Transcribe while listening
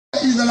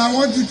is that I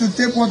want you to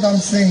take what I'm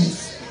saying.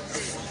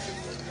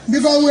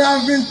 Because we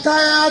have been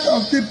tired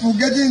of people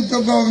getting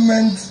into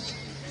government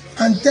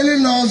and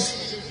telling us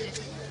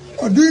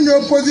or doing the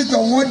opposite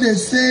of what they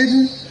said,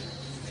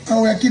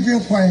 and we are keeping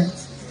quiet.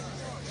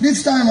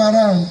 This time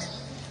around,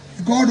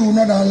 God will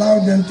not allow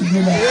them to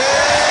do that.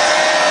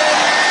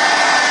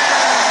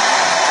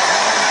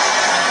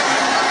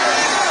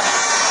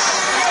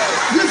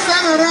 This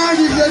time around,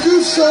 if they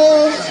do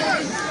so,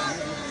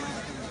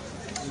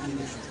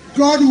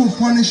 God will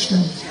punish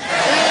them.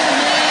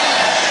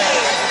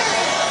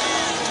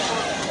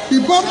 The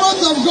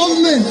purpose of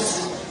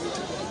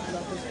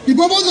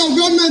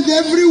government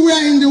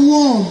everywhere in the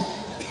world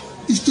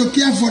is to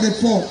care for the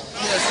poor.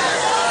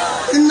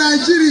 In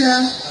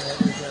Nigeria,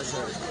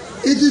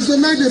 it is to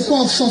make the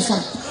poor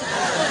suffer.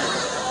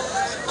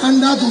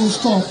 And that will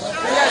stop.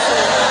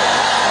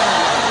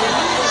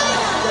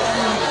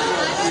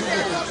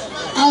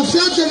 I've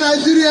said to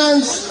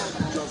Nigerians,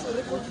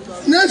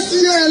 next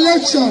year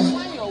election,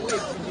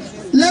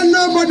 let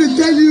nobody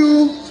tell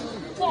you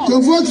to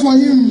vote for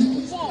him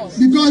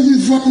because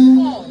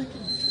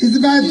it's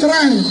by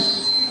tribe.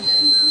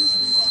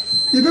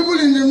 The people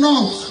in the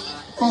north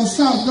or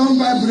south don't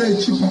buy bread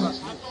cheaper.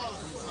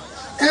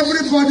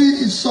 Everybody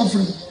is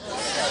suffering.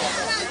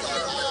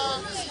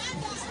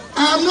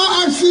 I'm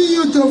not asking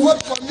you to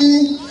vote for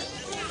me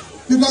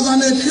because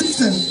I'm a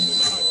Christian.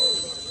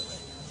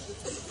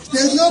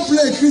 There's no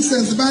place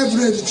Christians buy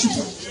bread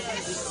cheaper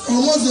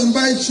or Muslims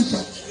buy it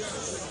cheaper.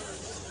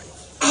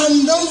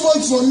 And don't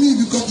vote for me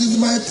because it's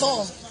my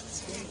turn.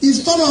 It's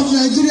turn of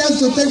Nigerians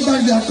to take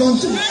back their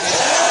country.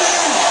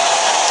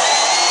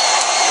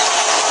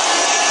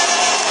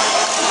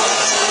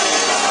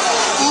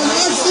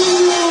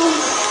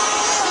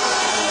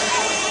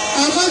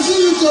 I'm asking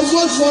you to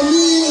vote for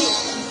me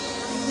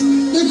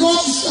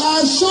because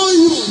I show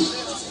you,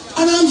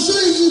 and I'm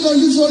showing you on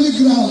this holy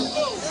ground,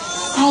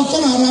 I'll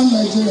turn around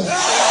Nigeria.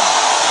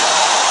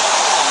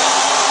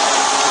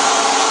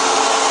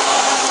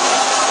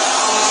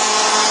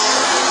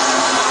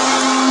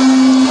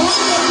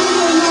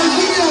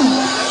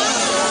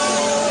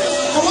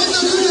 I want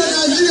to do in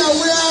Nigeria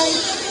where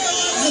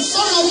the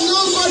son of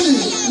nobody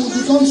will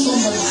become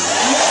somebody.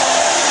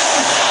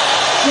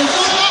 The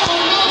daughter of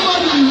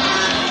nobody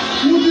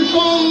will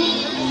become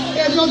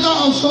a daughter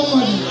of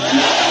somebody.